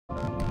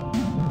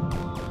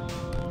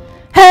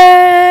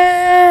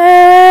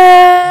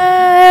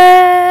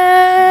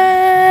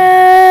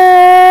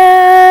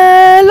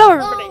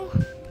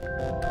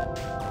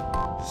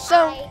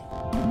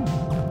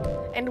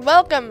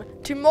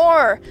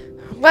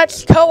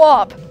let's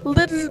co-op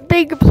Little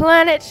Big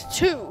Planet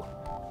 2.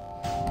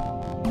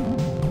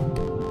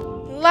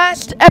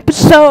 Last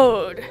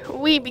episode,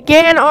 we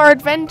began our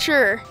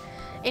adventure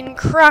in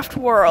Craft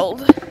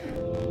World.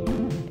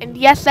 And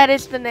yes, that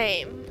is the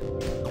name.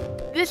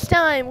 This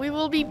time, we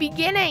will be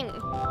beginning.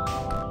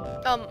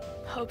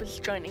 Hope is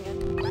joining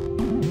in.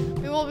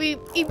 We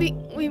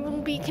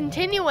will be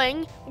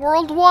continuing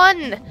World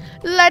 1.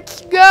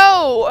 Let's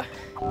go!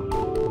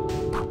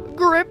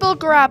 Gripple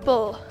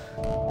grapple.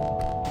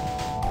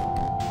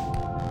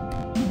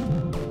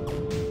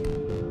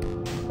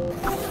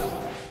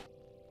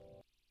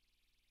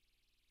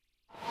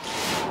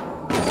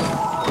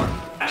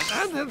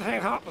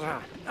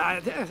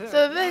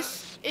 So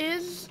this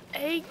is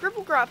a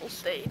gripple grapple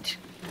stage.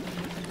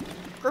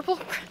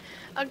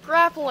 A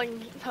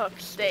grappling hook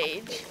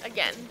stage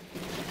again.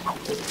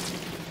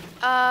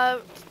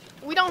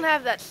 We don't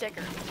have that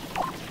sticker.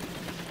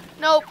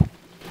 Nope.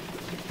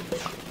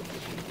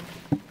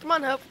 Come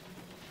on, Hope.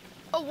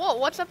 Oh, whoa,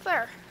 what's up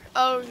there?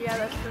 Oh, yeah,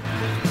 that's the...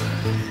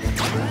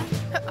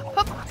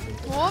 Hup,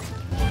 whoop.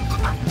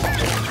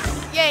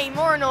 Yay,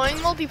 more annoying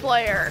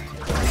multiplayer.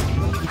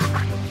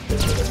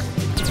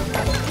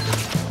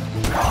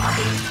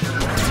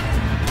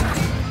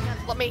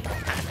 Let me...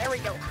 there we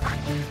go.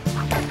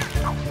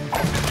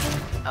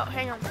 Oh,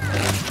 hang on.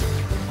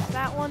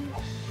 That one.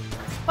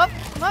 Hup,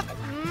 hup.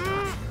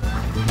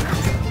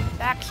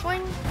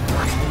 Backswing.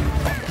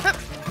 Hup.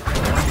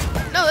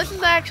 No, this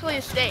is actually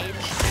a stage.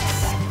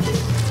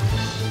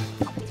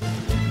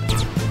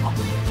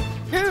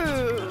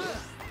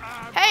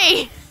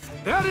 Hey!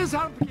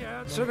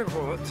 So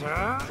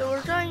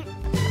we're trying...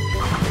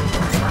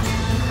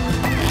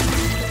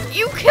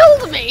 You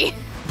killed me!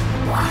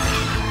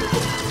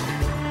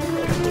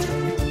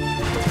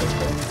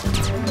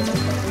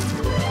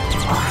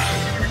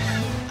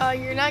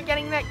 You're not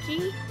getting that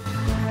key?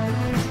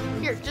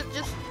 Here,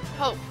 just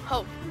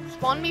hope.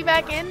 Spawn me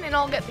back in and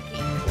I'll get the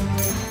key.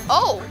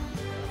 Oh!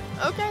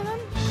 Okay then.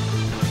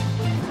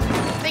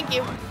 Thank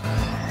you.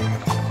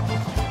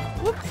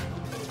 Whoop.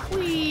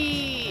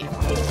 Whee!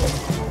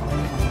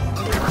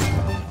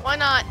 Why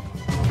not?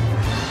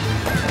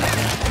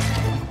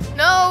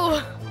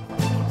 No!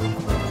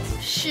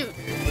 Shoot.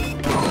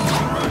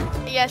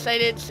 Yes, I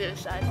did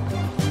suicide.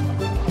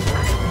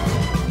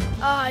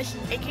 Ah, it's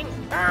aching.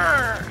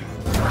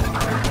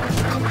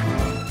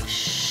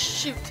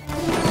 Shoot.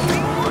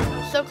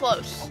 So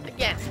close.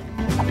 Again.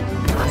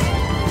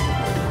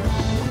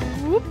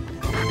 Whoop.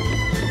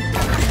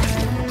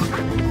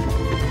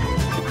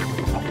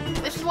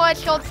 This is why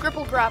it's called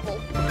gripple grapple.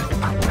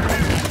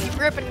 You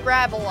grip and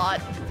grab a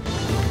lot.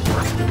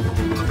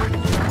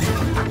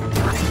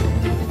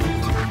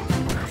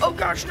 Oh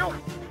gosh, no.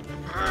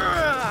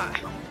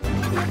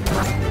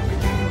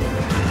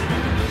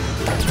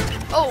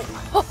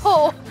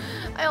 Oh,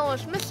 I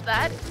almost missed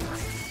that.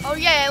 Oh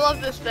yeah, I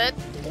love this bit.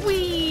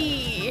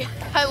 Whee!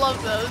 I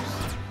love those.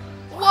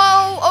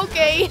 Whoa,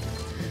 okay.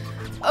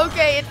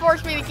 Okay, it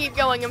forced me to keep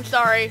going, I'm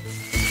sorry.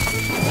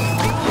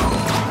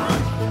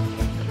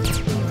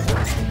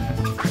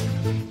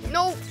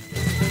 Nope.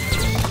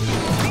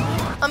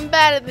 I'm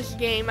bad at this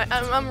game.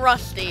 I'm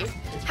rusty.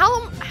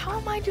 How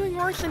am I doing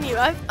worse than you?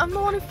 I'm the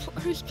one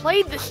who's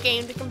played this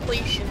game to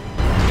completion.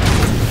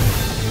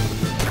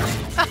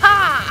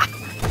 Haha!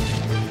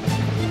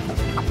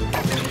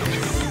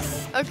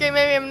 Okay,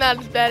 maybe I'm not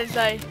as bad as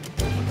I...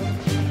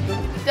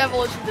 The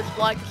devil isn't this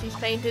black as he's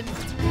painted.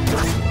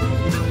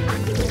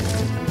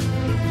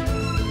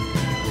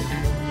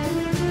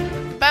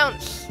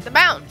 Bounce. The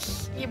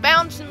bounce. You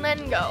bounce and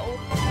then go.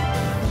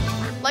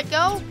 Let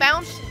go,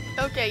 bounce.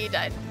 Okay, you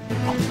died.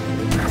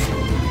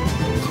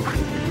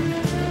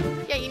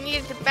 Yeah, you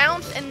needed to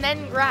bounce and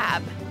then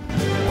grab.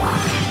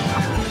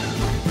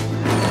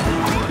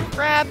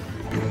 Grab.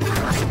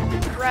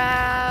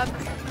 Grab.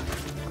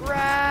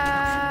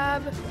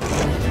 Grab.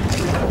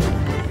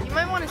 You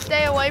might want to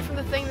stay away from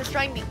the thing that's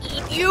trying to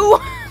eat you.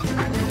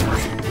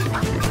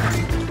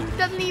 It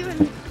doesn't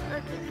even...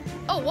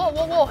 Oh,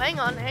 whoa. Hang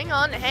on.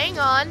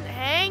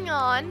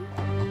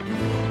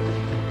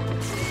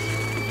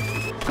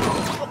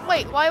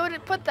 Wait, why would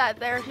it put that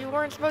there if you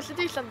weren't supposed to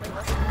do something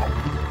with it?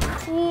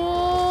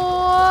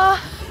 Whoa-hoo!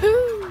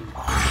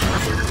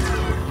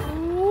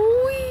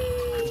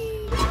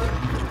 Whee!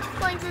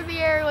 Flying through the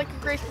air like a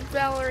graceful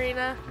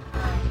ballerina.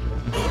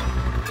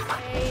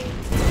 Okay.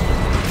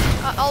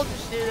 I'll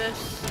just do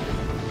this.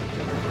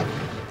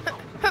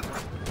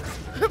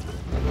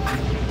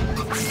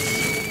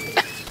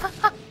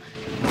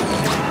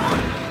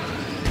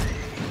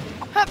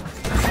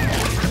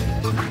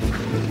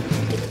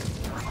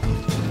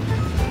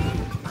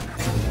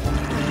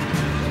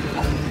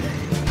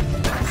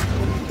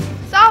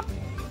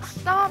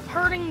 Stop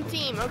hurting the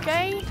team,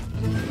 okay?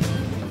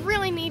 You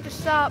really need to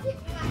stop.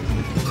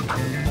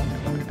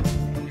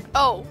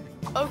 Oh,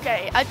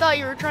 okay. I thought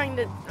you were trying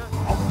to...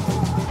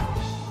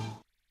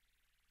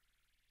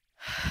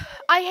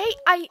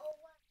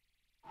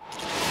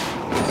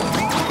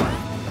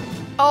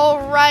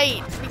 Oh,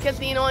 right. Because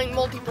the annoying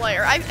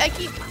multiplayer. I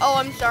keep... Oh,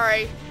 I'm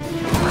sorry.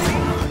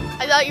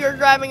 I thought you were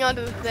grabbing onto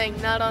the thing,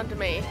 not onto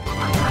me.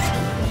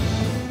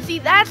 See,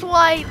 that's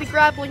why the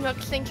grappling hook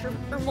stinks for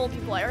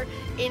multiplayer.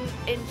 In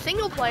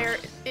single player,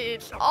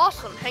 it's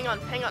awesome. Hang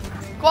on.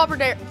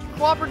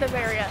 Cooperative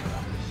area.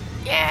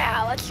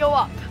 Yeah, let's go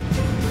up.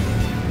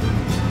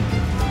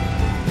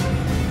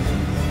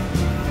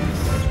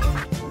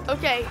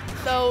 Okay,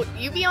 so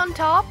you be on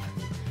top.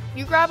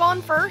 You grab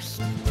on first,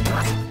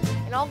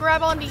 and I'll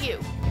grab onto you.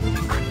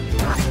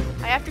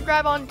 I have to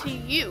grab onto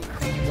you.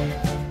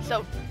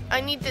 So I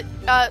need to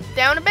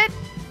down a bit,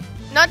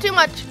 not too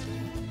much.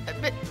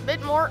 A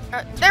bit more.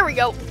 There we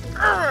go.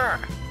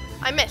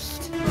 I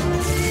missed.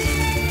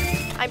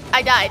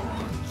 I died.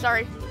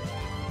 Sorry.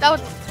 That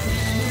was.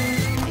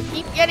 I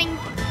keep getting.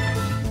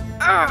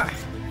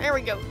 There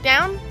we go.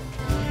 Down.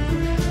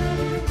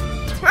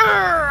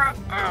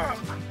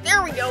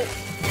 There we go.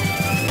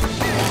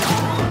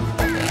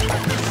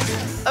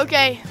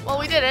 Okay. Well,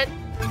 we did it.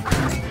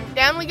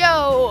 Down we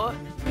go.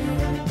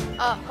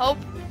 Hope.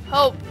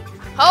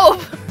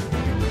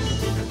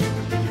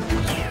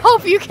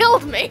 Hope you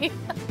killed me.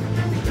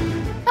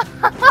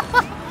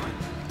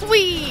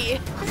 Whee!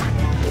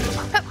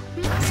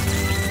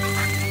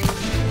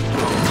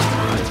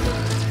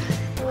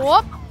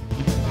 Whoop!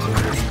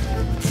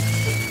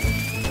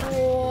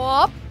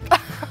 Whoop!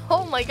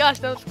 Oh my gosh,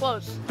 that was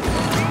close.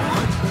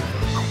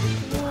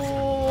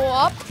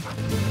 Whoop!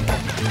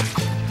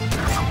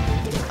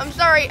 I'm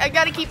sorry, I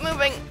gotta keep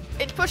moving.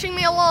 It's pushing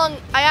me along.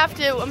 I have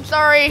to. I'm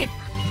sorry.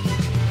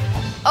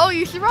 Oh,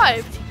 you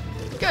survived.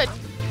 Good.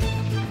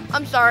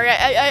 I'm sorry.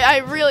 I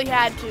really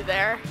had to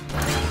there.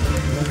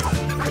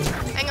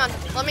 Hang on.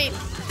 Let me.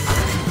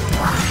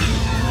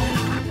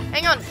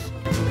 Hang on.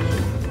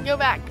 Go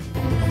back.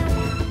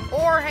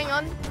 Or hang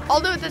on.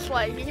 I'll do it this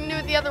way. You can do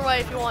it the other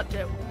way if you want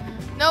to.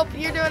 Nope,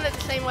 you're doing it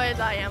the same way as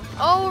I am.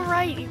 Oh,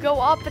 right. You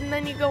go up and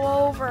then you go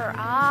over.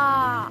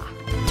 Ah.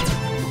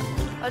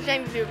 I was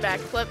trying to do a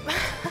backflip.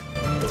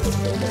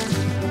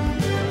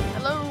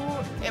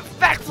 Hello. Yeah,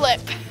 backflip.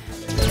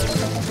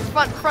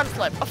 Front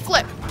flip. A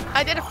flip.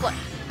 I did a flip.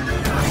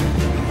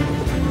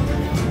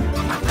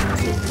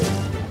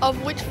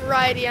 Of which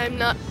variety I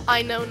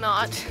know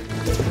not.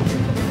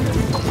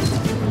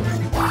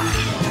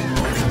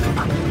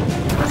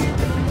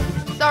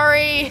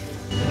 Sorry.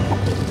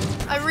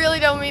 I really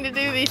don't mean to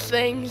do these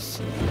things.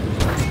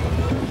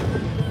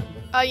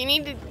 You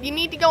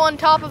need to go on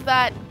top of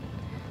that.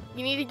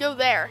 You need to go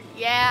there.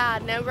 Yeah,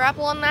 now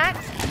grapple on that.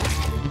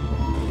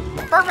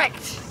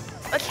 Perfect.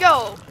 Let's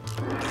go.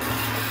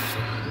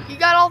 You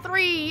got all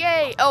three,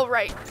 yay. Oh,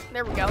 right.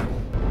 There we go.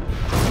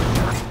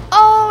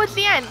 Oh, it's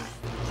the end.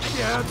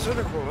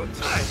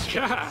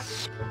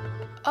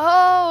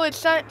 Oh,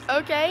 it's not,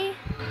 okay.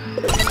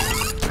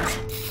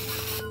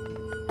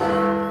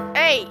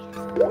 Hey.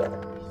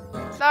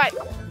 Stop it.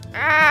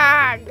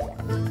 Ah.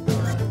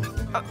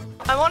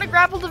 I want to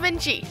grapple Da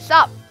Vinci.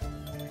 Stop.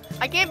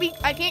 I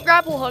can't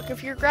grapple hook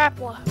if you're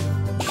grappler.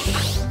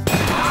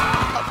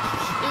 Oh,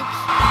 oops.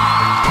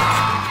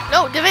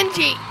 No, Da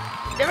Vinci.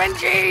 Da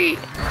Vinci.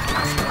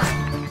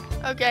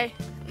 Okay.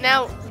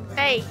 Now,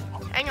 hey,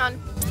 hang on.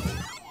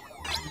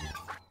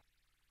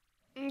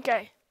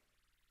 Okay.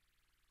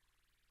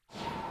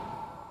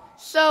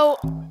 So,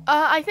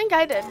 I think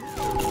I did,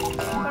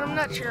 but I'm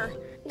not sure.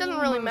 Doesn't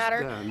really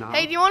matter.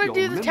 Hey, do you want to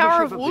do the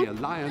Tower of Whoop?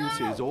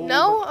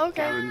 No?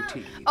 Okay.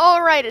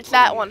 All right, it's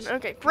that one.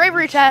 Okay,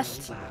 bravery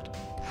test.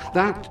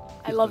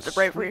 I love the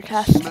bravery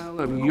test. Smell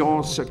of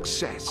your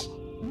success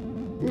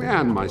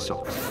and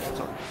myself.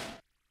 Sorry.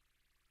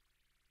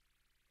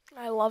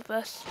 I love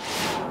this.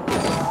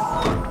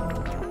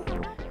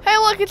 Hey,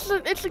 look,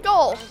 it's a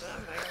goal.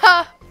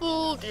 Ha!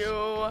 Fooled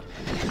you.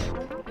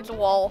 It's a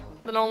wall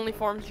that only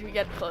forms if you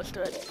get close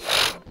to it.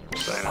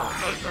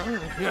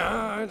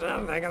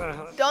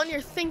 Don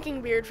your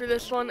thinking beard for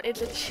this one.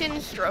 It's a chin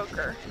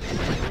stroker.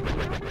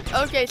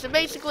 Okay, so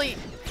basically,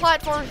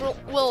 platforms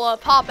will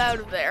pop out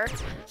of there.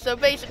 So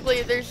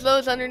basically, there's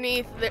those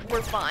underneath that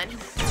we're fine.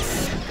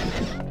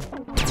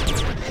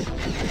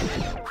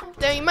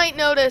 Now you might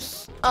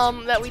notice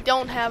that we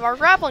don't have our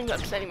grappling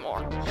hooks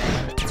anymore.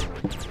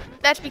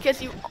 That's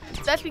because you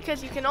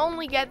can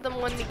only get them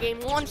when the game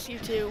wants you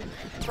to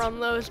from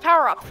those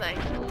power-up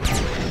things.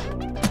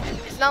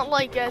 It's not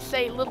like,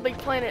 say, Little Big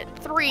Planet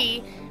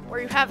 3,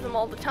 where you have them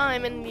all the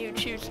time and you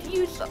choose to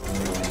use them.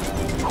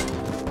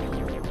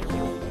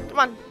 Come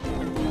on.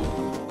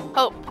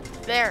 Hope.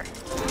 There.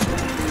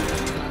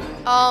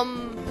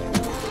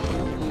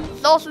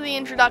 It's also the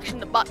introduction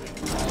to buttons.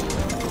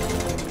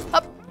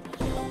 Up.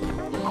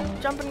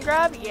 Jump and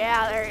grab.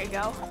 Yeah, there you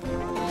go.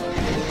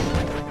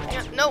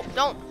 Yeah, no,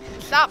 don't.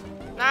 Stop.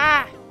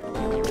 Ah.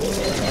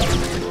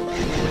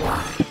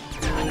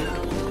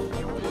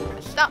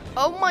 Stop.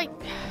 Oh my.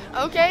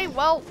 Okay,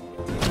 well.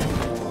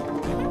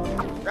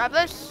 Grab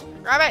this.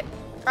 Grab it.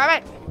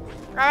 Grab it.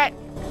 Grab it.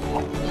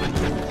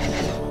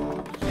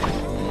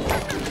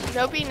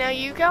 Dopey, now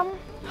you come.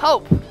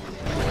 Hope.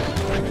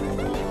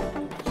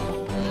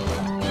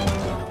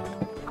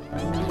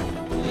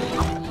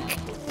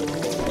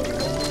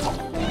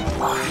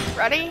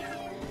 Ready?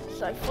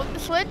 So I flip the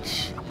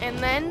switch, and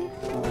then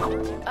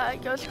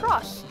it goes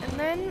across. And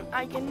then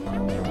I can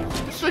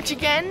switch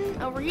again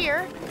over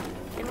here.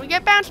 And we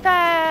get bounce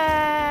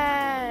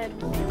pad.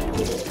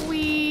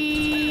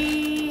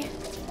 Wee.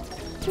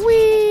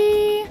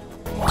 Wee.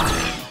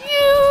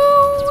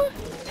 You.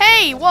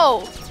 Hey,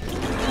 whoa.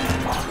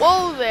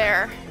 Whoa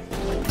there.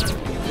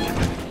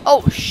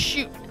 Oh,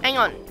 shoot. Hang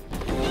on.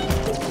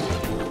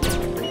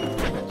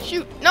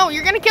 Shoot. No,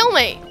 you're gonna kill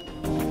me.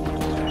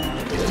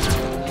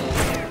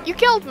 You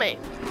killed me.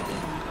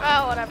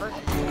 Well, whatever.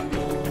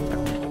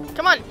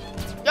 Come on.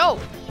 Go.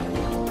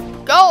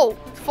 Go.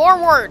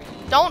 Forward.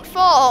 Don't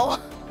fall.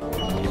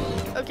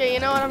 Okay, you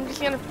know what? I'm just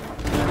going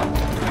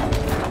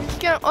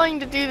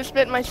to do this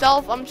bit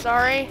myself. I'm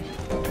sorry.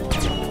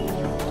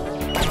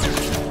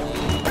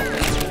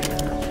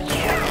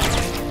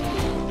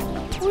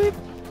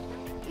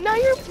 No,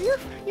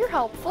 you're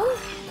helpful.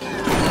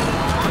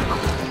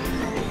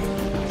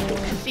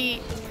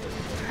 See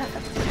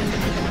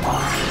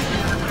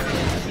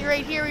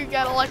right here we've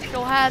got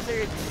electrical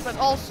hazards, but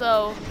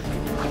also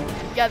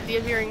you've got the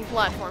appearing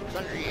platforms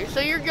under you, so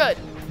you're good.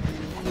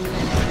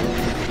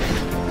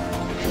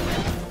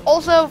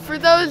 Also, for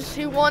those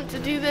who want to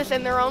do this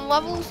in their own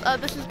levels,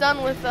 this is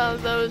done with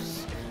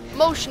those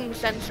motion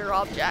sensor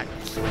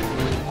objects,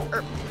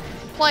 or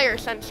player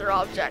sensor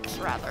objects,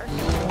 rather.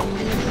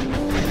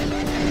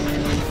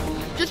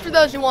 Just for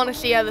those who want to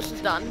see how this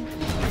is done.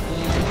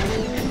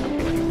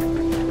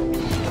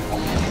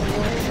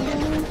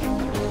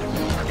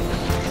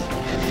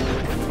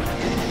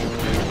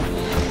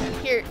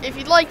 Here, if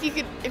you'd like, you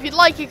could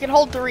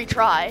hold to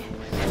retry.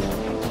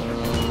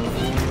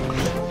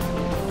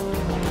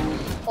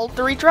 Hold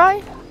to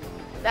retry.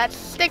 That's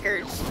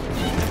stickers.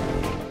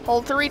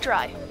 Hold to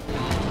retry.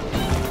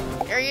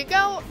 There you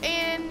go,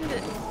 and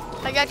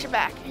I got you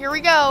back. Here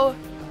we go.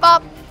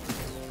 Pop.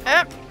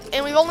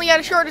 And we've only got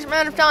a shortest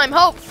amount of time.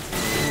 Hope.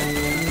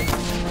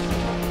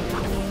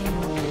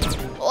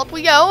 Well, up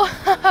we go.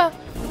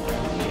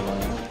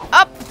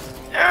 Up.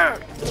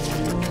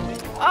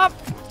 Up.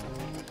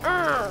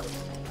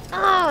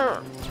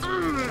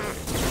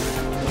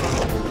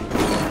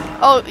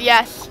 Oh,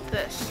 yes.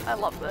 This. I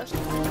love this.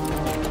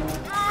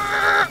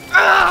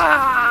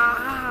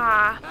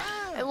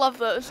 I love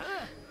those.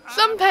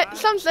 Some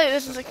say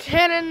this is a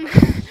cannon.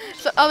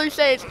 So others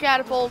say it's a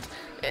catapult.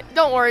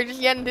 Don't worry,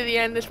 just get into the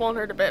end. This won't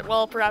hurt a bit.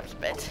 Well, perhaps a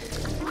bit.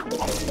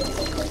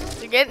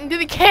 So get into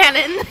the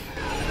cannon.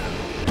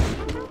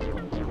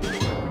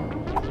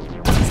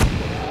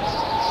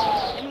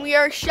 And we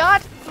are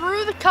shot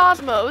through the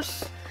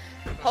cosmos.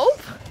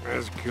 Hope?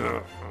 Let's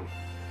go.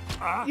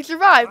 You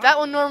survived. That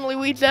one normally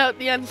weeds out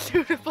the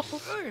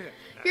unsuitables.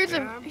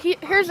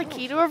 Here's a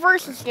key to a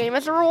versus game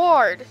as a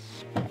reward.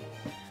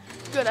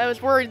 Good, I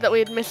was worried that we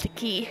had missed a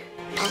key.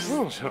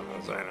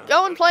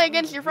 Go and play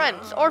against your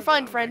friends, or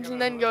find friends and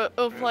then go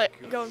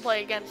and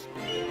play against.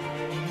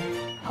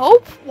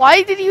 Hope?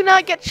 Why did you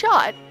not get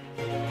shot?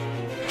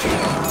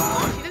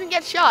 You didn't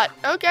get shot.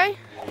 Okay.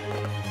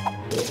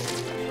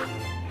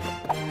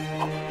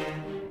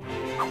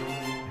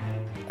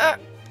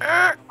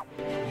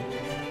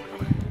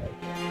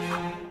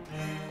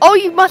 Oh,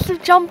 you must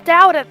have jumped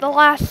out at the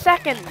last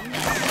second.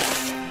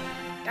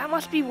 That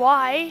must be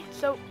why.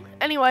 So,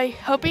 anyway,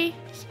 Hopi,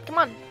 come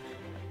on.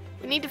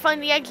 We need to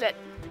find the exit.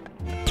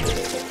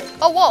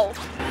 Oh, whoa.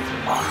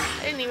 I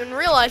didn't even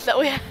realize that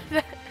we had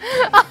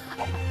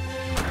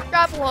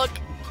grapple hook.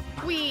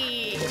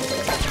 Wee.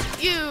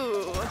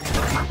 You.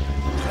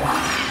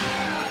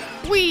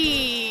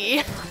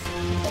 Wee.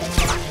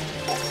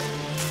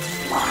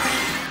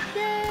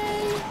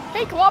 Yay.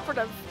 Hey,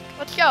 cooperative.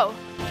 Let's go.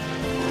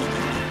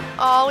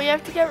 Oh, we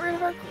have to get rid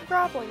of our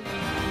grappling.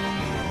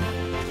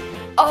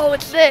 Oh,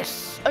 it's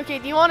this. Okay,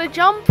 do you want to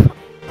jump?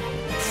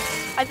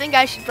 I think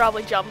I should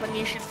probably jump and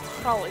you should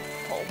probably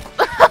pull.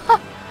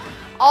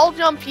 I'll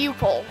jump, you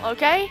pull,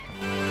 okay?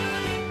 Do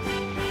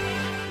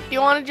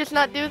you want to just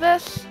not do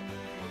this?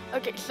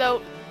 Okay,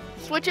 so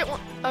switch it.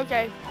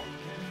 Okay.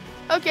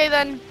 Okay,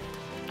 then.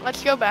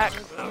 Let's go back.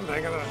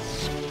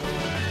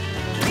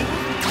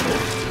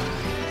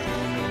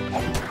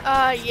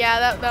 Yeah,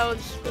 that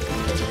was good.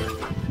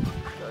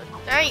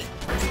 Alright.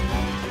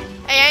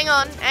 Hey, hang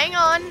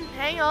on,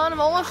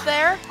 I'm almost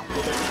there.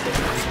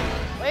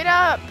 Wait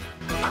up.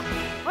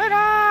 Wait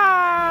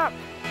up.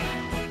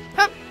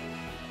 Hup.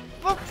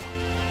 Whoop.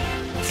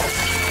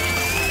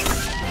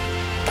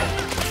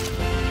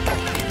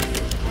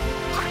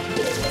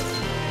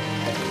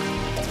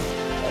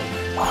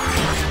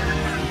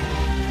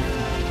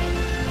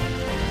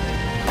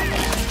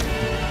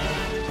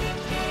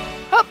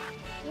 Hup.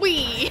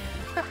 Wee.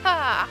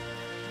 Oh,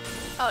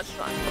 it's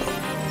fun.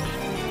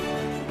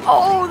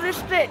 Oh,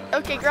 this bit.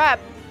 Okay, grab.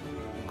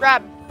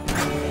 Grab.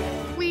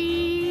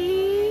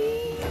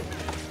 Wee.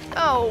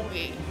 Oh,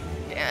 we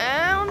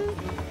down.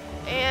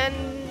 And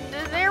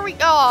there we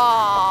go.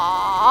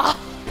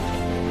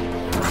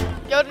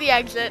 Go to the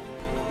exit.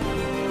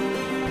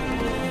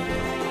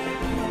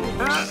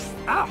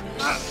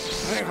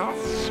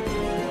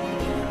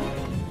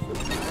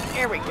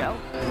 Here we go.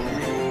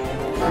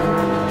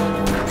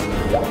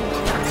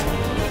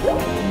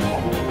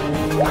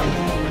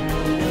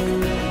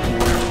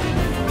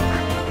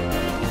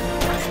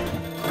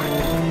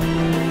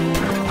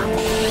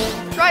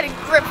 Try to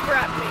grip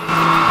grab me.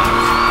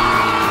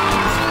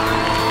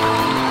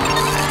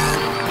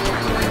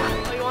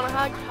 Oh, you want a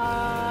hug?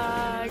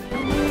 Hug.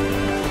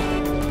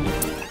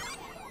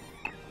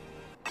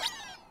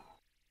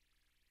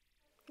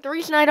 The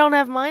reason I don't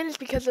have mine is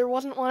because there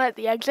wasn't one at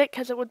the exit,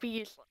 because it would be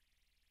useless.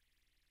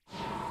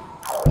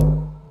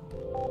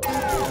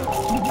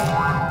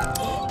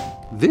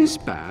 This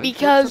badge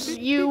Because looks a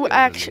bit you bigger than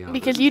actually, the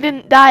because others. you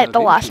didn't die at the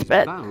Vince last is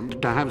bit.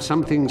 bound to have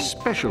something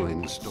special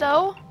in store.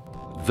 So,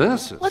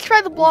 Versus. let's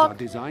try the block.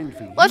 These are designed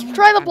for Let's you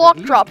try the and block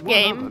at least drop one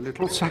game. other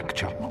little sack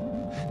chop.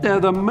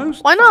 They're the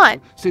most. Why fun not?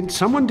 Since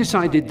someone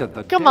decided that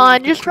the Come day on,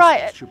 after just try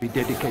Christmas it. should be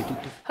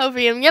dedicated to.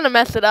 Hovey, I'm gonna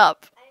mess it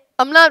up.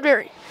 I'm not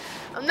very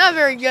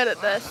good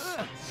at this.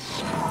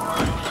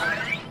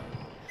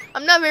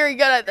 I'm not very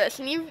good at this,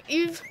 and you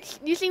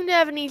seem to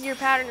have an easier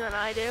pattern than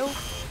I do.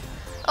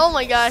 Oh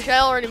my gosh, I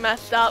already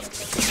messed up.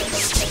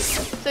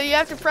 So you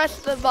have to press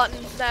the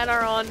buttons that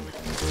are on.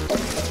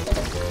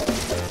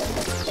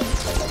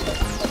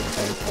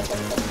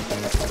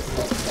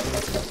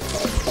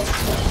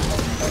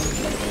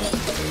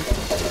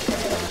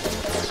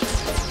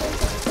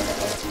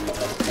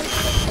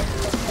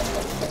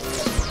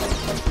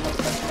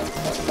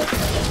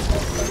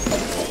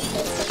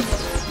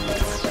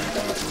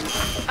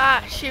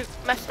 Ah, shoot,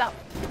 messed up.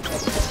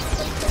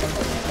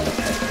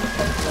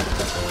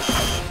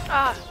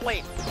 Ah,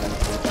 wait.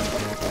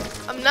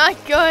 I'm not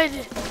good.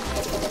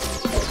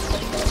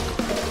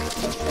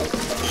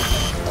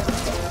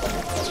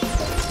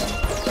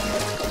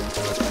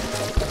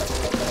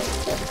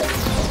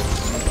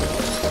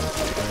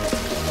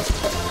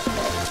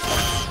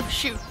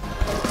 Shoot.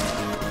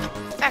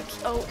 X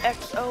O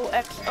X O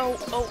X O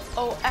O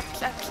O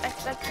X X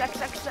X X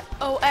X X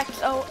O X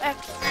O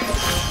X.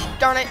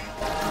 Darn it.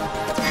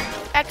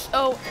 X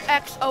O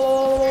X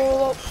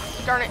O.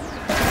 Darn it.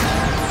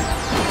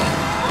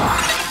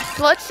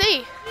 So let's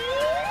see.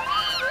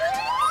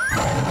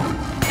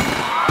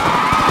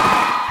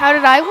 How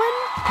did I win?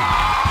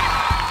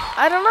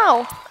 I don't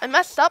know. I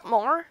messed up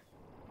more.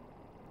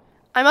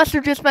 I must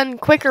have just been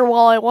quicker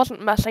while I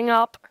wasn't messing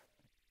up.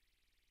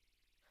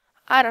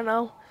 I don't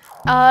know.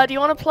 Do you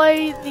want to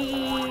play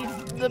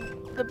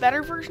the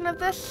better version of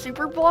this?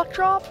 Super block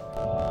drop?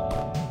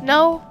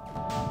 No?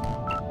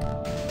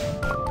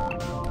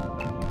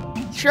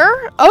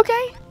 Sure?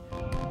 Okay.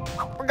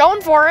 We're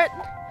going for it.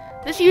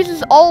 This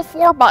uses all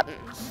 4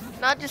 buttons,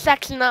 not just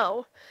X and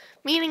O,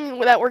 meaning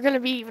that we're going to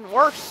be even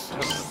worse.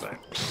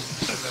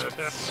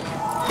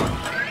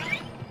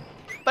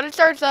 But it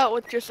starts out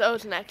with just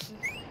O's and X's.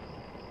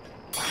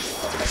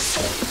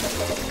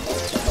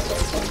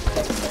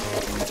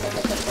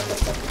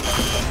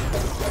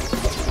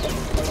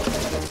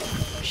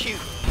 Shoot.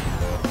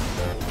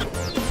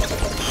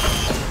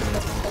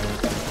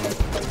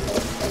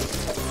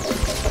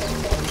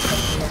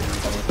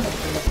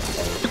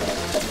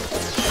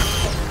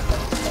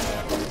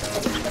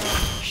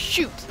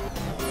 Shoot.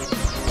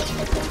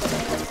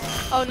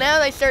 Oh, now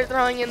they start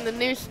throwing in the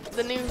new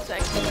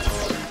thing.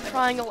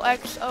 Triangle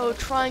X O,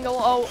 triangle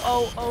O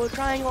O O,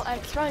 triangle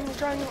X, triangle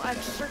X,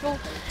 circle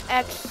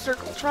X,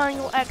 circle,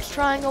 triangle X,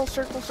 triangle,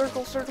 circle,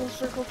 circle, circle,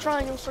 circle,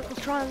 triangle, circle,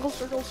 triangle,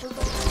 circle,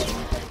 circle,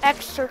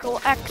 X,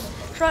 circle X,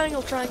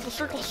 triangle,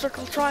 circle,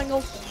 circle,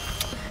 triangle,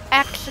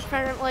 X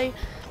apparently,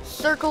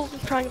 circle,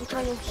 triangle,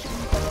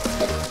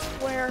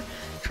 square,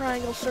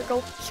 triangle,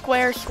 circle,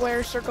 square,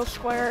 square, circle,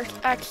 square,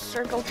 X,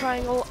 circle,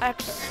 triangle,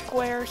 X,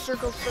 square,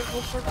 circle,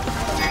 circle, circle.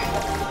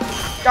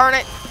 Darn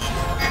it.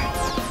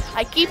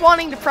 I keep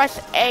wanting to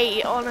press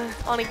A on a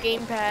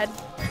gamepad.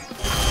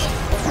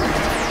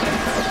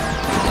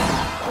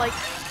 Like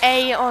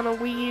A on a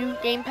Wii U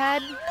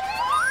gamepad.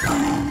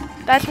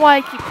 That's why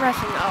I keep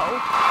pressing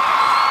O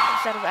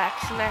instead of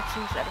X and X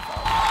instead of O.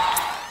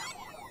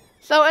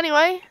 So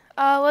anyway,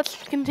 let's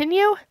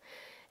continue.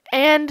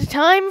 And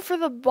time for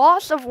the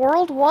boss of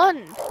World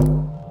 1.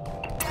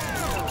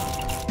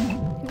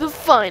 The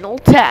final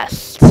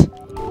test.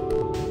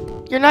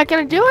 You're not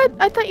gonna do it?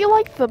 I thought you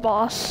liked the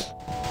boss.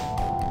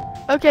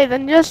 Okay,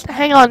 then just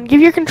hang on.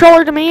 Give your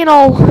controller to me and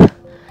I'll...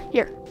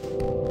 Here.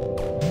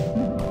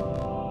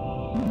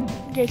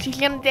 Okay, she's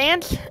gonna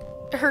dance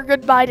her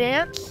goodbye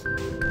dance.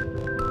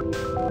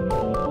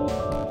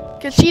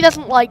 Because she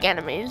doesn't like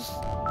enemies.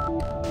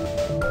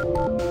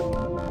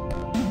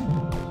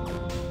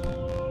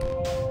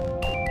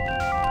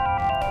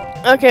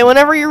 Okay,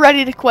 whenever you're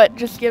ready to quit,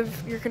 just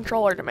give your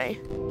controller to me.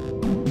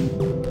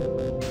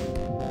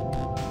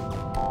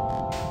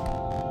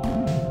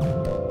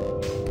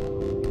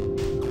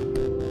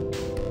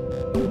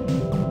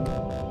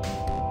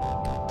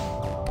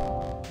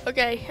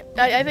 Okay,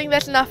 I think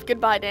that's enough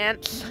goodbye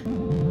dance.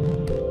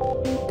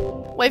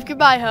 Wave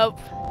goodbye, Hope.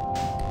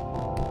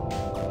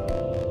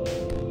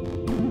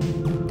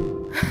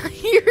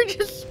 You're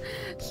just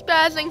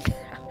spazzing.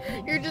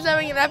 You're just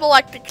having an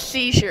epileptic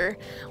seizure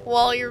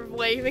while you're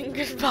waving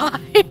goodbye.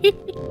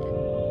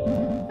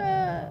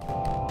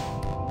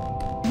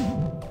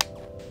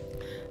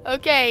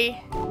 Okay.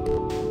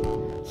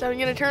 So I'm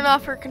gonna turn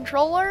off her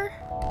controller.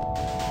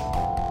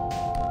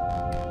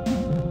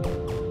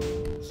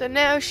 So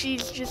now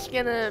she's just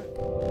gonna...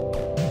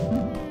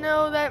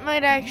 No, that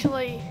might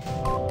actually...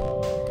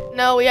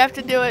 No, we have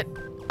to do it.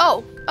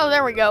 Oh,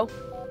 there we go.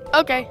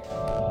 Okay.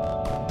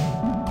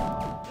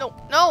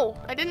 No,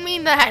 I didn't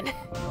mean that.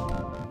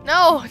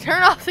 No,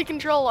 turn off the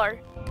controller.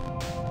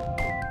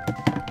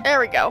 There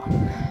we go.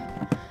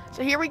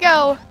 So here we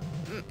go.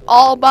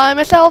 All by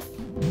myself.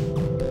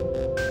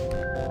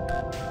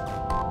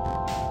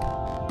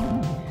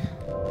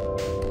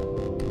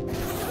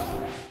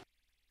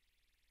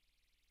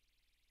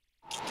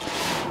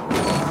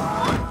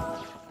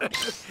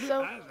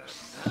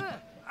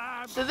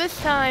 So this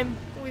time,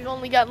 we've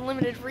only got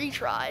limited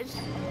retries.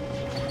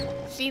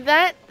 See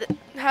that?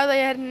 How they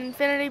had an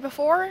infinity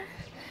before?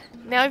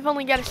 Now we've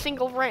only got a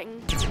single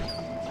ring.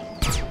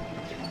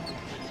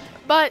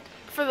 But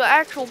for the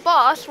actual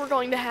boss, we're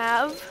going to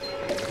have,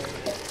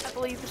 I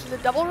believe this is a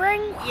double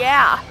ring?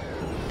 Yeah.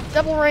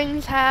 Double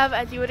rings have,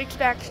 as you would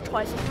expect,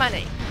 twice as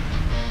many.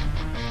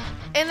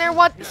 And they're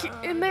what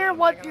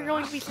you're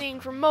going to be seeing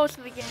for most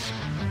of the game.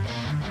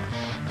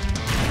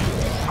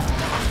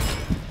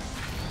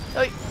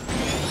 So,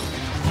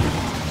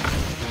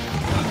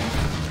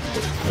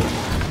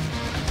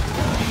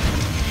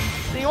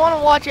 you want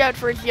to watch out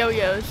for his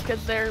yo-yos,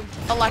 because they're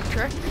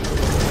electric.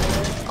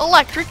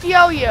 Electric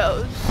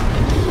yo-yos!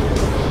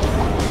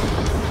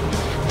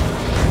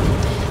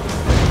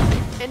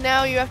 And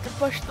now you have to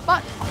push the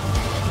button.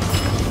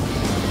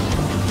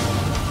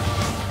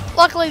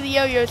 Luckily the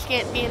yo-yos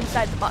can't be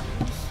inside the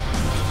buttons.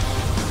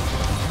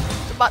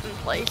 The button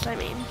place, I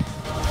mean.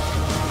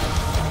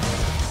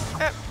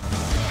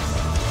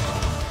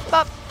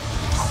 Bop.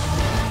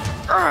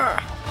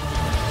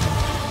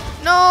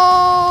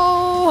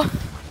 No!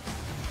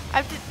 I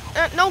have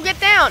to, no, get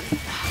down!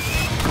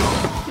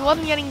 He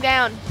wasn't getting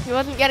down. He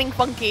wasn't getting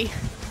funky.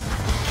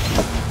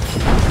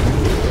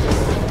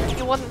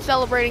 He wasn't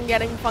celebrating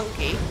getting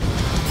funky.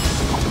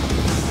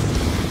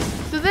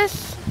 So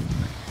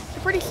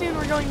pretty soon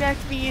we're going to have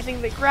to be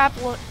using the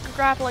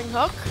grappling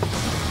hook.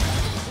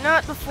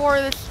 Not before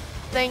this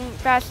thing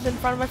passes in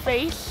front of my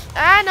face.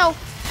 Ah, no!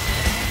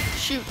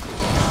 Shoot.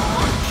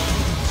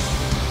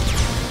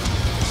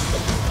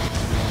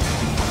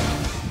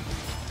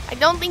 I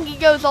don't think he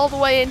goes all the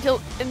way into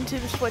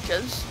the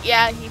switches.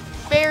 Yeah, he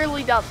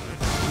barely doesn't.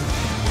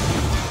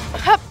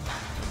 Hup!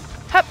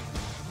 Hup!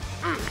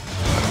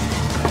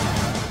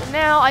 So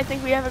now I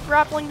think we have a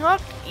grappling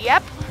hook.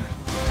 Yep.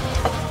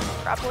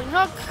 Grappling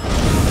hook.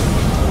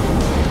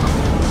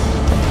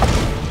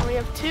 And we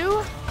have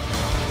two.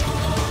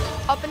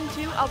 Up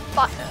into a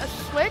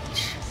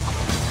switch.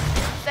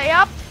 Stay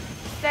up.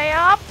 Stay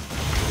up.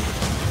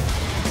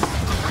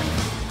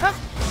 Huh.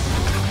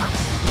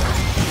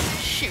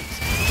 Shoot.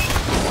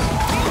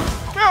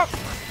 Oh,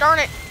 darn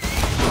it.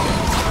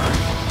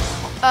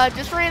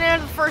 Just ran out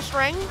of the first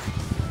ring.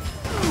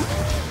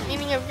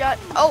 Meaning I've got,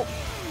 oh,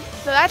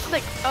 so that's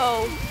the,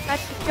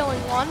 that's the killing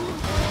one.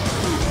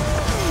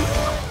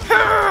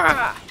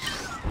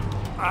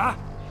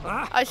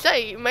 I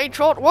say, you made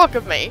short work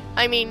of me.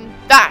 I mean,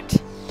 that.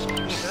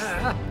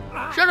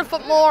 Should have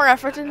put more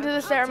effort into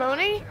the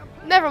ceremony.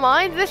 Never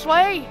mind, this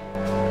way.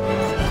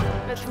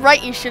 That's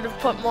right, you should have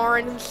put more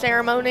into the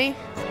ceremony.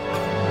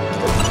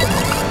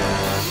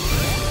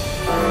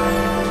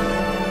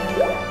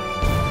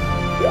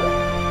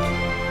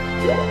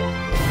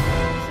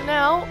 So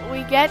now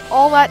we get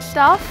all that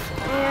stuff,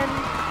 and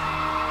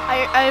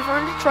I've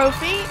earned a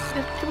trophy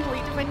to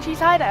complete Da Vinci's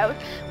hideout.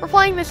 We're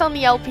playing this on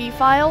the LP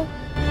file.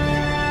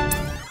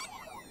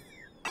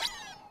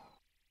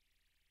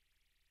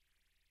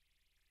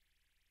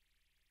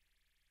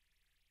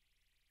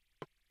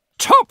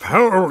 Top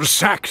hole,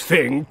 sack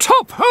thing!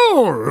 Top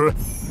hole!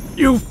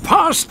 You've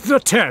passed the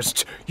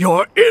test.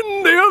 You're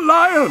in the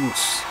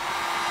Alliance.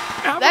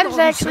 That is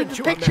actually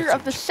the picture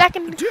of the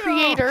second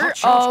creator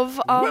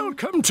of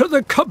Welcome to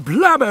the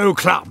Kablamo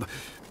Club.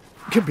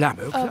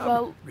 Kablamo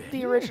Club? Of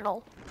the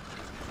original.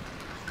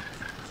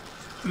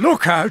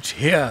 Look out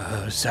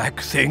here, sack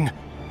thing.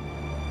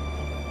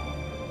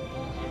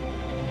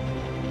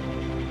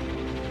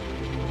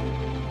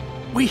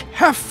 We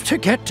have to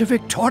get to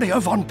Victoria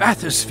von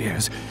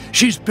Bathysphere's.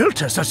 She's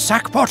built us a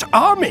sackbot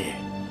army.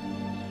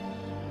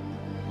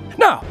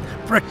 Now,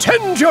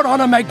 pretend you're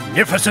on a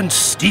magnificent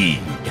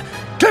steed.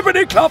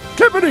 Clippity-clop,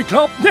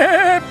 clippity-clop,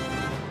 nip!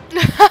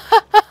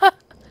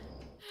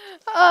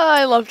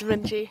 I love Da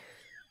Vinci.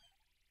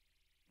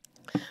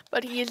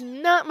 But he is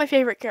not my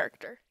favorite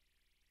character.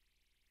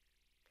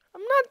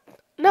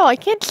 No, I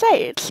can't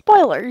say. It's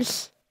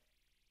spoilers.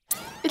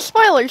 It's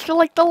spoilers for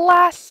like the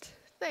last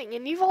thing,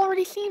 and you've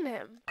already seen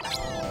him.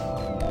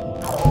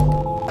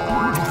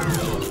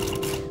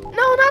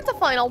 No, not the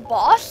final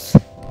boss.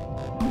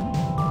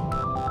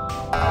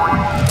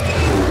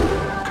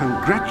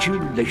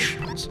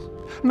 Congratulations.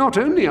 Not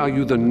only are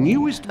you the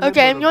newest...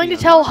 Okay, I'm going to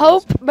tell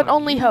Hope, but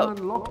only Hope.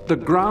 Unlocked the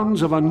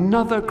grounds of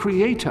another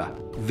creator,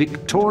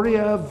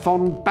 Victoria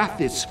von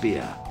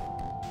Bathysphere.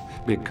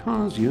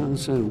 Because you're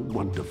so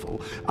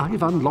wonderful,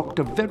 I've unlocked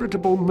a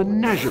veritable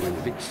menagerie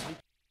of excitement.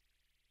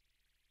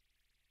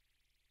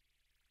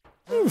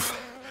 Oof.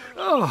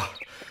 Oh.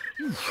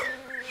 Oof.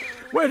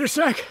 Wait a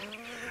sec.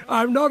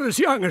 I'm not as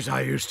young as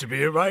I used to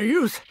be in my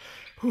youth.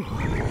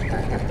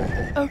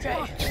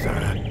 Okay.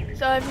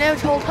 So I've now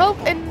told Hope,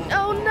 and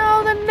oh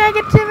no, the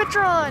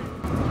Negativitron!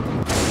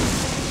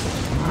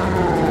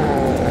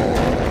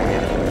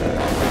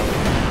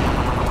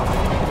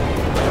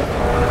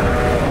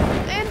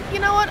 And you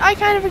know what? I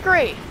kind of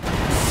agree.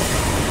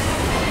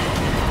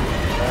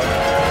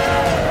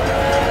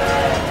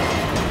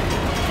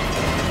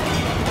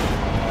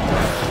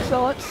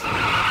 So let's...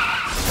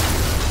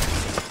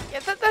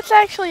 Yeah, that's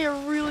actually a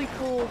really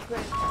cool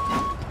thing.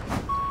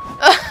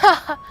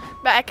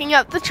 Backing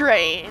up the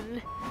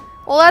train.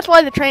 Well, that's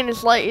why the train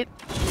is late.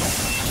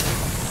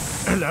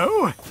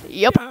 Hello?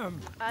 Yep.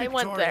 I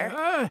went there.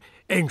 Victoria,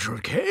 Angel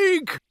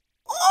Cake.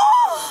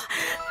 Oh,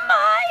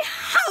 my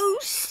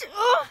house!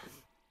 Oh,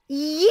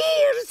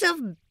 years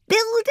of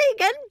building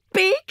and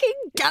baking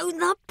down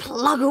the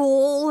plug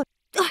hole.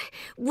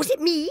 Was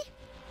it me?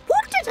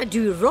 What did I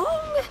do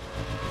wrong?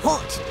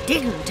 What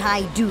didn't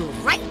I do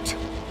right?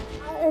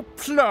 Oh,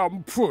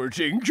 plum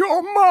pudding,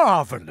 you're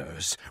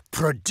marvellous.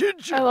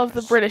 Prodigious. I love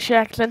the British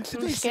accents in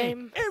They this say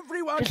game.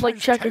 everyone Just like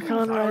has Chaka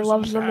Conroy 10,000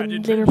 loves them bad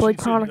in Xenoblade intentions in them,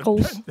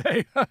 Chronicles.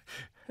 don't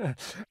they?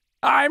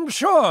 I'm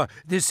sure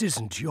this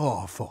isn't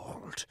your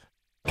fault.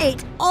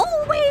 It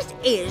always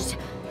is.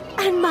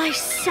 And my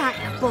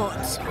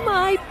sackbots,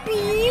 my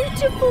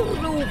beautiful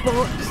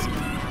robots,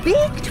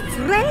 baked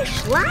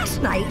fresh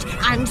last night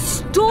and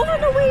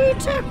stolen away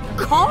to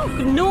cock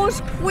knows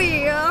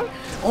where,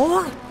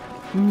 or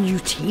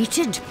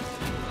mutated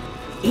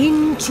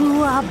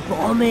into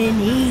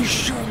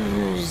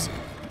abominations.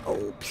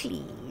 Oh,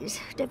 please,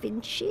 Da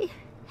Vinci,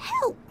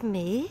 help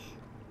me.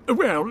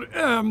 Well,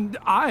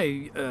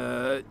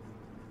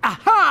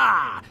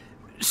 aha!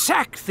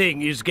 Sack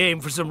thing is game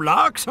for some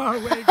larks, our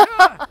wager.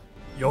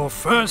 Your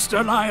first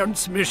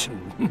alliance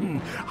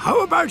mission.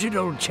 How about it,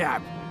 old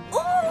chap?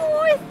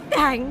 Oh,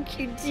 thank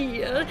you,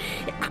 dear.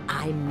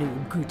 I'm no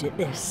good at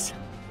this.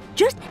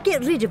 Just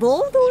get rid of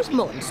all those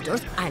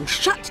monsters and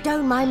shut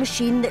down my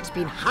machine that's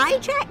been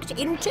hijacked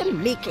into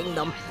making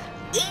them.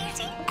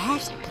 Easy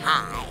as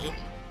pie.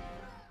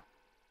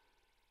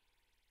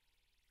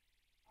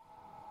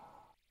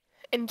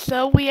 And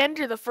so we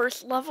enter the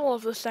first level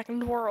of the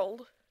second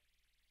world.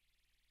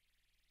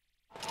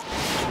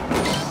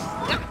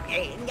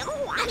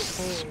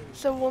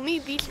 So we'll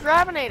need these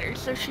gravinators.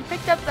 So she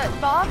picked up that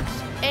box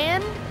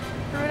and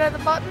threw it at the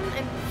button,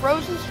 and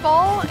Roses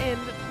fall and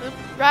the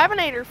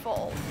gravinator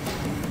fall.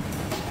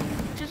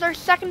 Which is our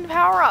second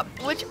power-up,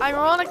 which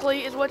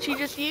ironically is what she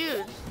just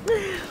used.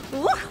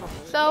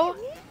 So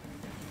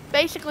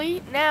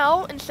basically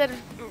now, instead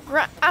of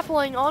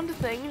grappling onto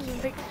things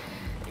and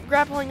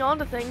grappling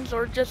onto things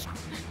or just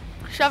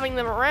shoving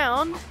them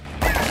around,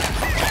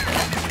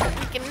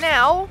 we can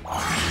now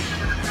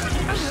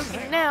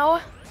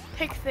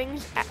pick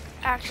things,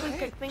 actually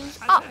pick things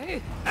up.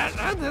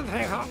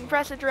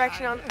 Press the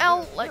direction on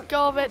L, let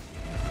go of it,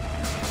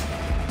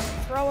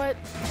 throw it,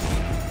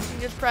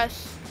 and just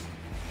press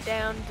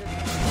down to...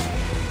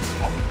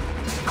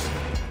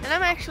 And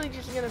I'm actually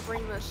just gonna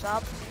bring this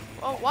up.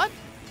 Oh, what?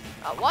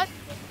 What?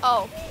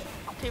 Oh,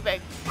 too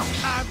big.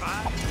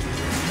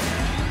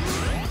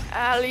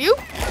 Alley-oop.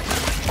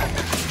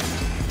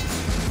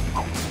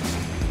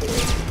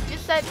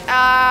 Just said,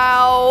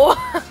 ow.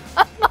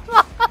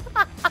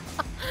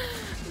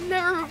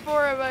 Never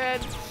before have I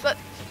had such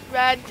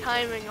bad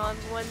timing on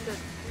when to...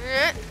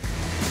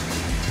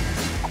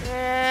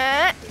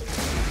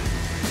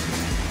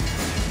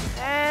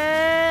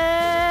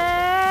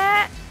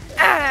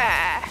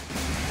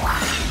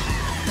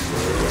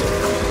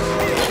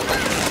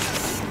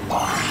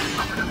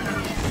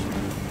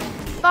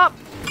 Bop.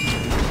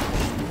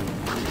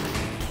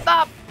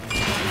 Bop.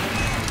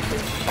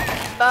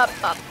 Bop,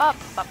 bop, bop,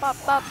 bop, bop,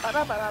 bop, bop,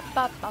 bop,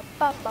 bop, bop,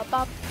 bop, bop,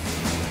 bop.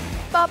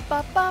 Bop,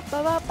 bop, bop, bop,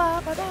 bop,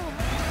 bop, bop.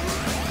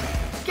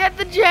 Get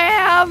the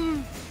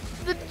jam!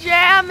 The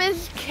jam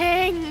is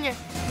king!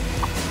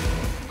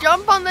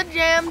 Jump on the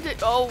jam to...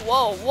 Oh,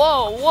 whoa,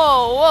 whoa,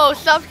 whoa, whoa!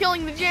 Stop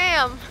killing the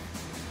jam!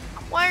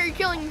 Why are you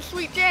killing the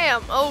sweet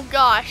jam? Oh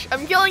gosh,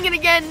 I'm killing it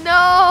again!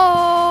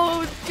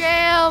 No!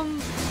 Jam!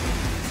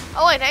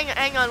 Oh wait,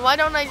 hang on, why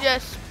don't I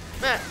just...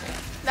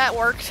 that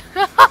worked.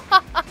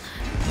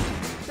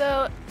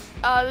 So,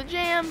 the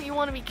jam you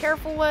want to be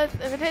careful with.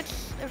 If it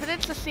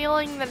hits the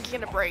ceiling, then it's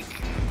gonna break.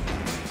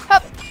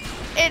 Hup.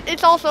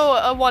 It's also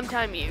a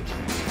one-time use.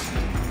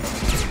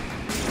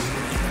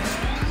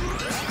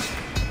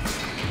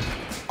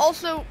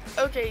 Also,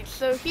 okay,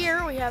 so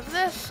here we have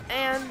this,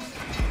 and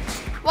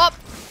wop,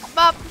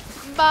 bop,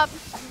 bop,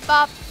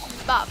 bop,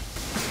 bop.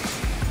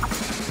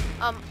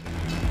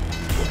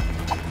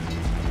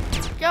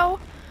 Go,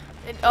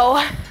 and oh,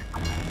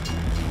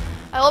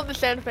 I love the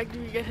sound effect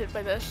if you get hit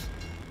by this.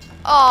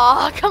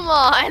 Aw, come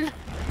on.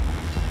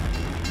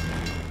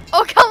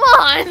 Oh, come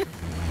on.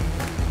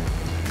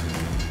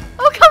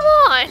 Oh, come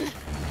on.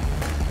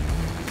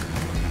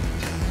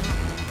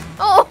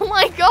 Oh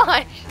my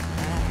gosh!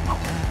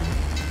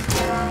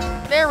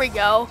 There we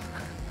go.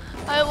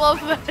 I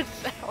love that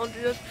sound.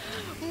 Just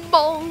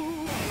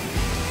boom.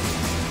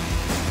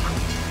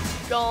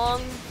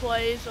 Gong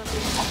plays on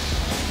the.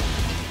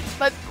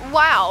 But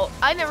wow,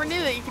 I never knew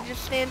that you could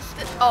just stand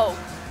still. Oh.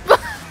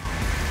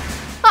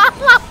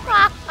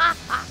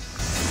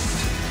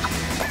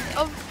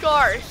 Of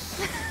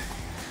course.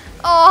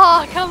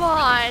 Oh, come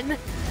on.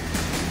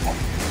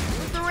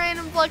 With the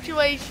random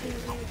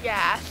fluctuations in the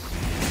gas.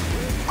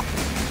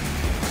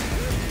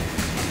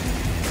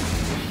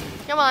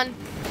 Come on.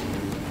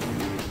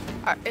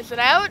 Is it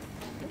out?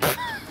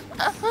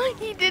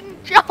 He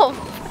didn't jump.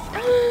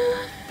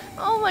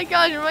 Oh my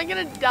gosh, am I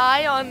gonna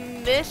die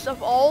on this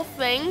of all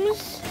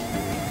things?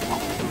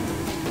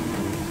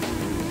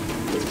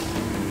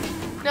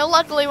 Now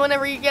luckily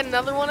whenever you get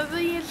another one of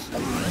these,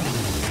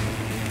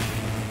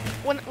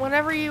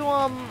 whenever you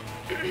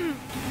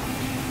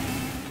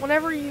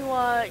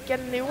get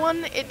a new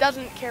one, it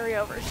doesn't carry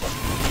over. So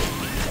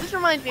this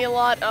reminds me a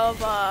lot of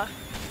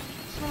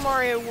Super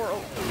Mario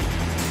World.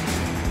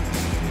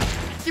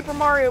 Super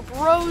Mario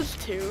Bros.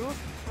 2,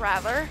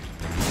 rather.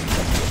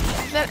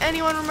 Does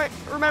anyone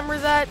remember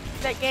that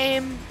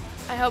game?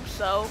 I hope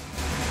so.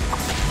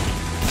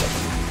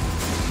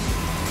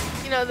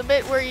 You know, the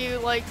bit where you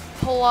like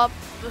pull up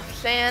the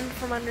sand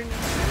from underneath.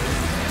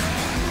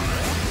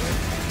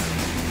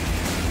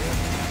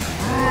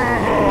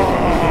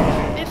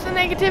 It's the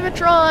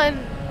Negativatron!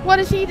 What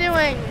is he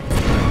doing?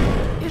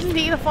 Isn't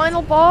he the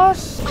final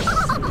boss?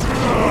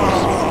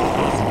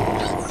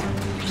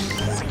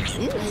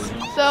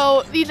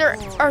 So these are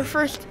our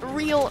first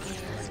real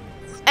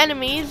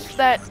enemies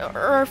that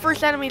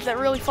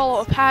really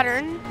follow a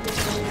pattern.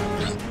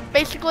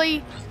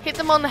 Basically, hit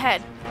them on the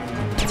head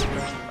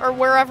or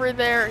wherever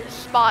their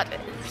spot is.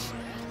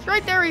 So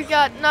right there we've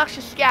got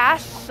noxious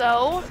gas,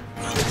 so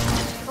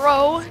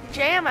throw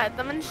jam at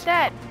them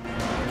instead.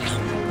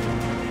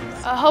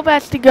 Hope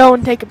has to go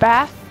and take a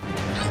bath.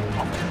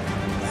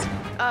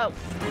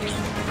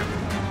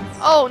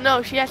 Oh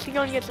no, she has to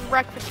go and get some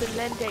breakfast and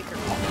then take her.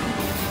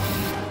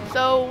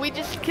 So we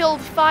just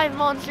killed 5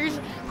 monsters.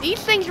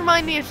 These things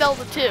remind me of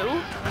Zelda 2.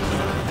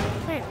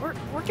 Man,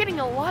 we're getting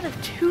a lot of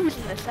 2s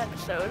in this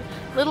episode.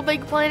 Little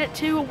Big Planet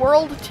 2,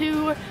 World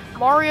 2,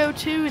 Mario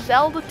 2,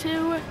 Zelda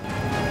 2.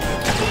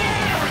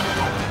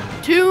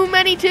 Too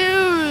many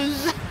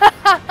 2s!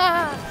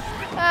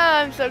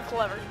 I'm so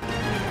clever.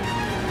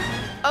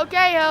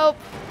 Okay, Hope.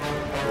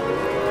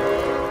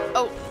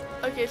 Oh,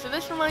 okay, so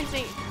this reminds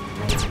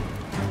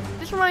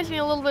me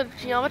a little bit of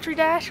Geometry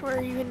Dash,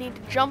 where you need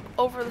to jump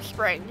over the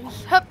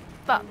springs. Hup,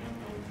 up.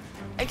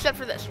 Except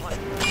for this one.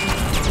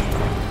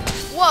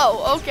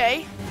 Whoa,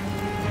 okay.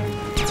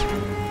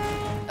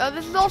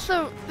 This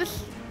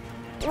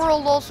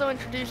world also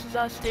introduces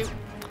us to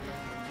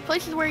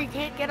places where you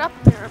can't get up,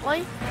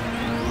 apparently.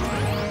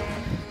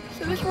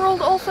 So this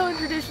world also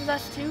introduces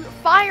us to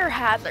fire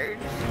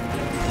hazards.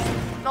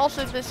 And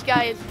also this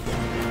guy is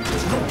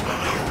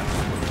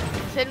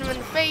hit him in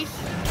the face.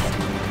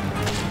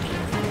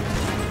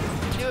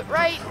 Do it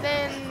right,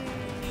 then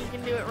you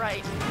can do it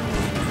right.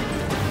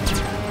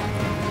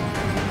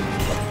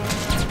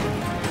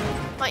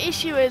 My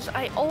issue is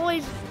I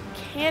always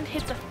can't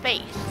hit the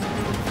face.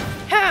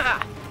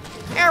 Ha!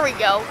 There we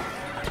go.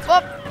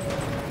 Whoop.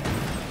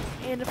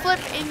 And a flip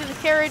into the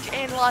carriage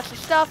and lots of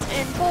stuff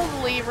and pull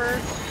the lever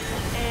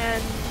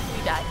and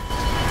we die.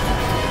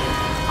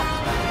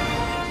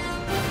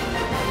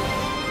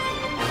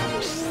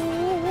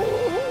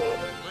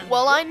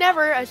 Well,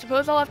 I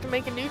suppose I'll have to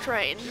make a new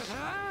train.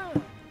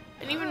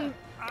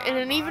 And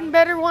an even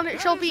better one it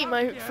shall be,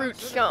 my fruit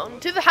scone.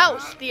 To the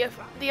house, the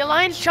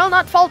alliance shall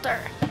not falter.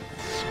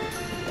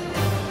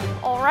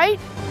 Alright.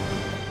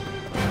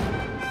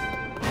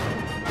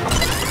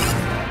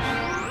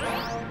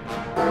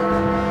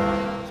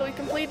 So we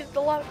completed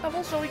the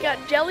level, so we got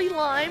Jelly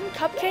Lime,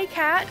 Cupcake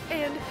Hat,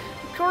 and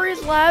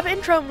Victoria's Lab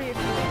intro music.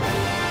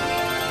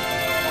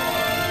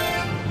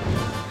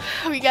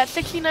 We got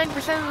 69% of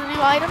the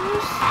new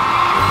items.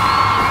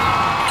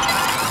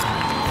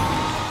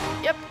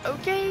 Yep,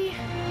 okay.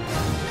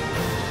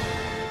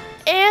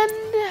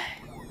 And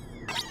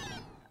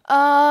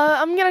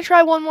I'm gonna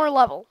try one more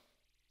level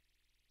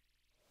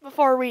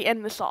before we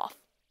end this off.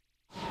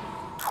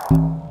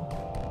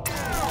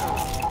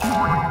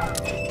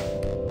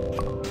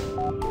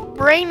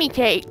 Brainy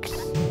cakes.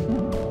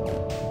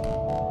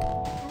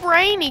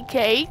 Brainy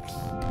cakes.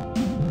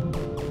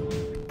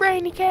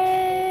 Brainy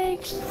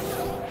cakes.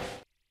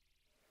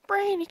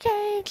 Brainy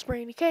cakes.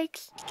 Brainy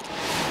cakes.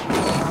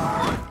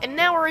 And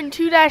now we're in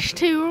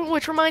 2-2,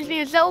 which reminds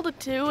me of Zelda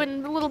 2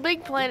 and Little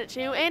Big Planet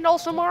 2, and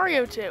also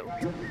Mario 2.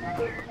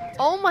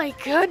 Oh my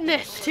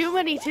goodness, too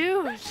many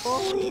 2s.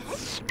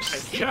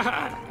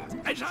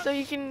 So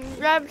you can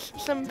grab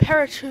some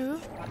Parachu.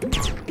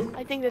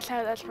 I think that's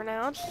how that's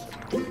pronounced.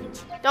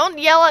 Don't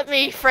yell at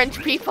me, French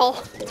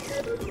people.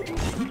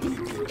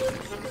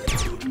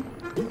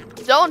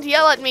 Don't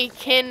yell at me,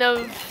 kin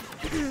of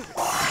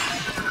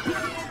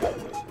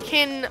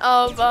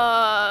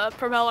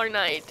Propeller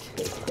Knight.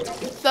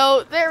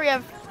 So there we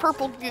have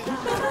purple goo.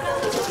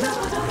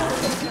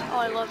 Oh,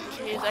 I love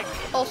this music.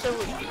 Also,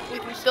 we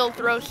can still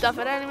throw stuff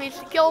at enemies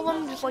to kill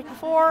them, just like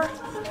before.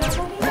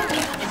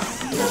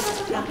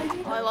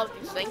 Oh, I love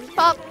these things.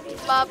 Pop,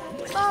 pop,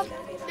 pop.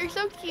 They're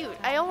so cute.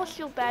 I almost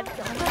feel bad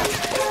killing them.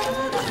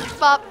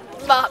 Bop,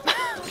 bop,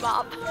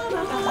 bop.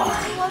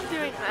 I love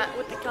doing that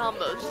with the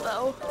combos,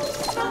 though.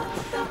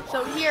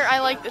 So here, I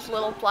like this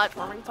little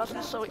platforming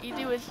puzzle. So what you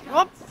do is,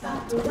 whoop,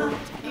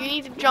 you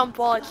need to jump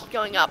while it's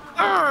going up.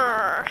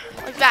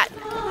 Like that.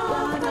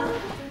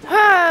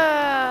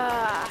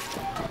 Ah.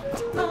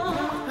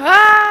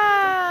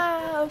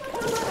 Ah. Okay.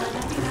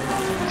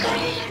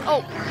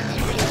 Oh.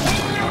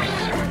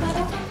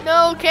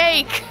 No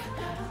cake.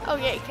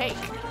 Okay, cake.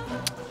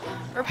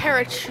 Or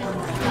parachute.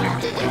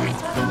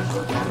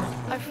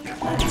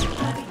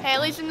 Hey,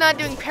 at least I'm not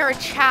doing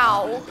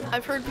parachow.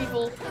 I've heard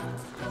people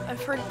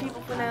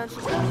pronounce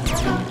it.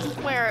 I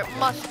swear it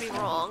must be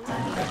wrong.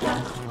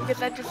 Because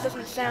that just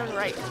doesn't sound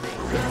right to me.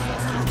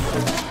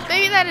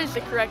 Maybe that is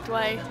the correct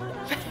way.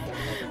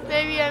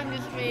 Maybe I'm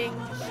just being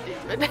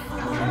stupid.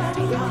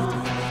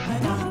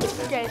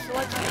 Okay, so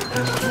let's...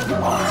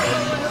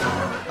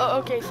 Oh,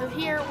 okay, so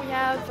here we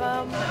have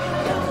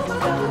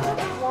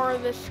more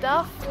of this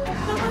stuff.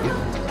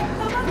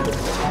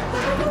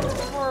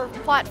 More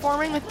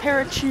platforming with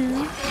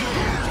parachute.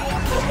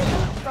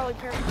 Probably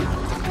parachute.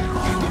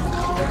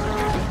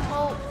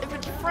 Well, if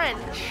it's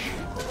French,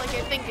 like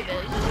I think it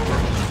is,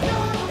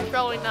 it's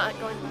probably not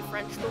going to be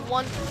French. The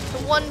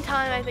one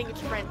time I think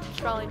it's French, it's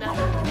probably not.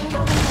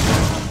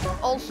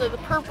 Also, the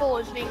purple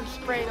is being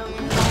sprayed on the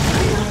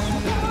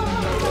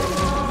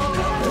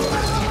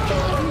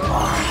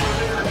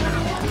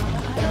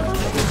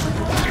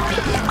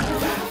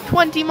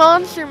 20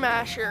 Monster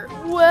Masher.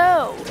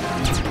 Whoa.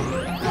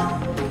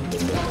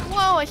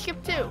 Whoa, I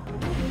skipped 2.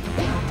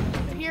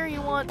 Here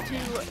you want to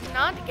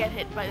not get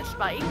hit by the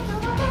spikes.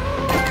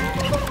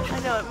 I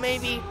know it may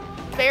be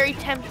very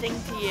tempting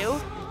to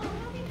you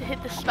to hit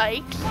the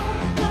spikes,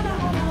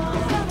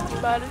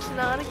 but it's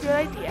not a good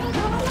idea.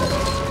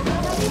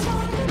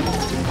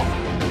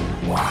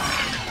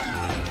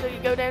 So you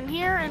go down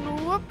here and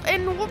whoop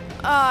and whoop.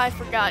 I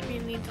forgot you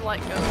need to let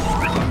go.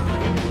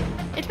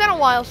 It's been a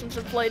while since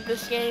I've played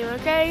this game,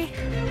 okay?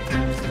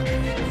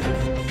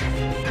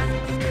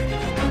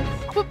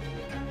 Whoop.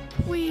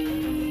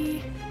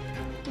 Whee.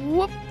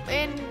 Whoop.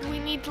 And we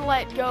need to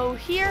let go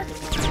here.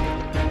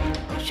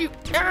 Shoot.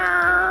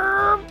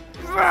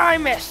 I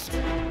missed.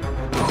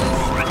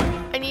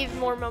 I need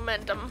more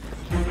momentum.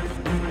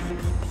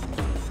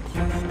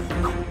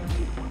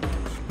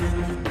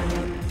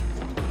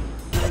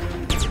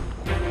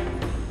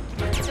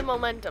 The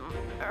momentum.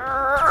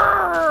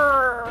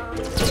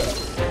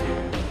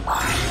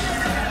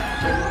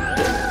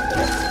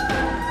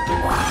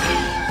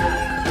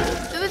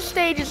 So this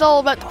stage is all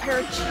about the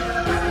parachute.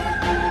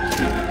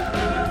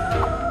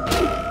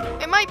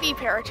 It might be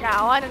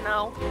parachow, I don't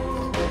know.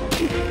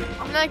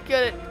 I'm not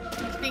good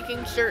at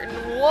speaking certain,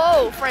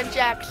 whoa, French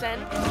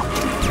accent.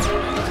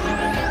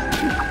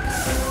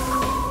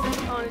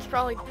 Oh, and it's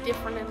probably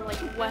different in like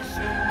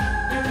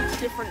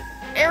different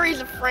areas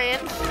of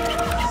France.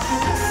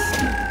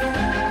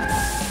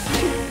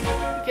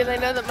 Because I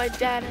know that my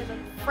dad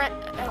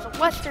has a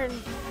Western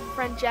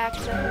French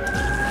accent.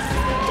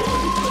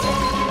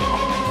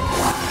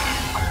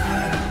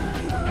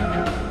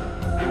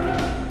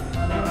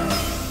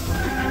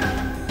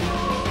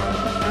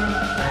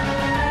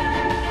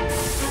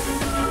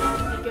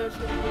 He goes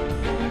with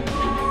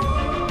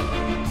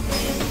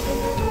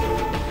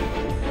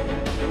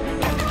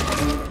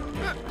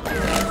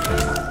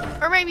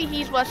or maybe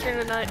he's Western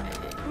and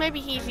maybe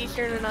he's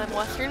Eastern and I'm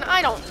Western.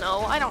 I don't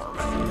know. I don't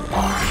remember.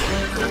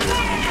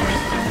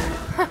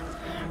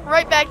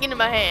 Right back into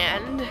my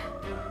hand.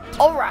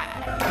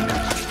 Alright.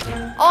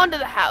 On to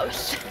the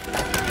house.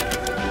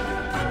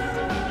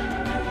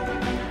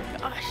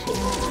 Gosh.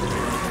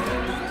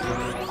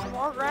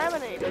 More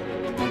gravitated.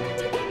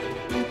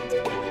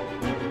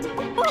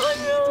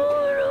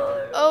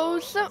 Oh,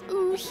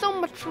 so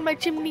much for my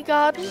chimney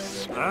garden.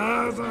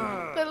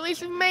 But at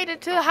least we made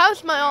it to the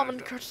house, my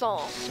almond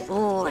croissant.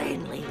 Oh,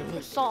 Henry.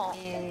 Croissant.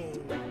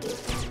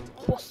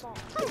 Croissant.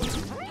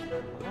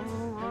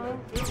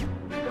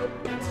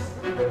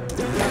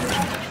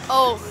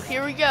 Oh,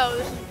 here we go.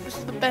 This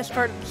is the best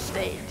part of the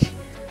stage.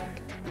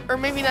 Or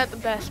maybe not the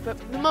best, but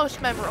the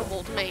most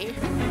memorable to me.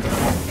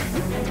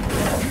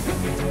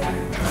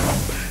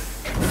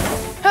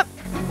 Hup.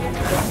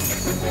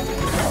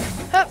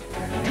 Hup.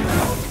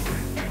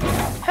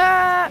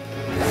 Ha.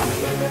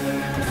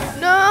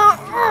 No.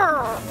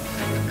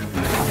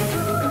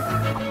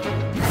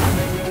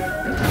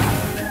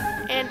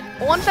 And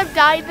once I've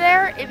died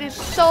there, it is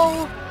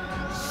so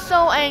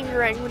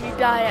angering when you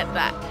die at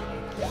that.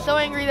 So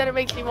angry that it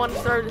makes me want to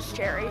throw this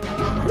cherry.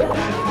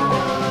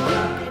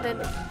 And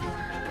then,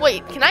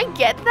 wait, can I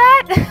get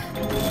that?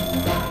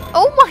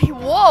 Oh my,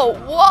 whoa,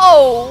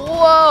 whoa,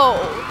 whoa.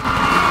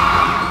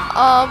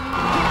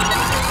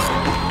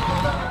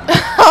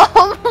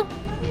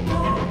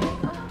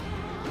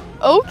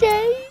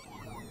 Okay.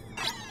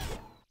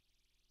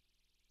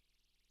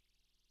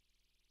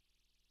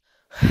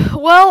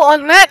 Well,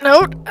 on that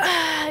note,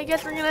 I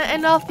guess we're gonna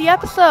end off the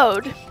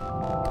episode.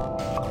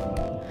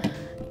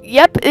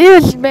 Yep,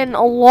 it has been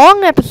a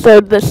long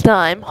episode this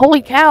time.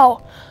 Holy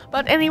cow.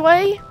 But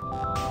anyway,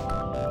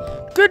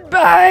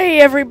 goodbye,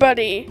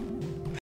 everybody.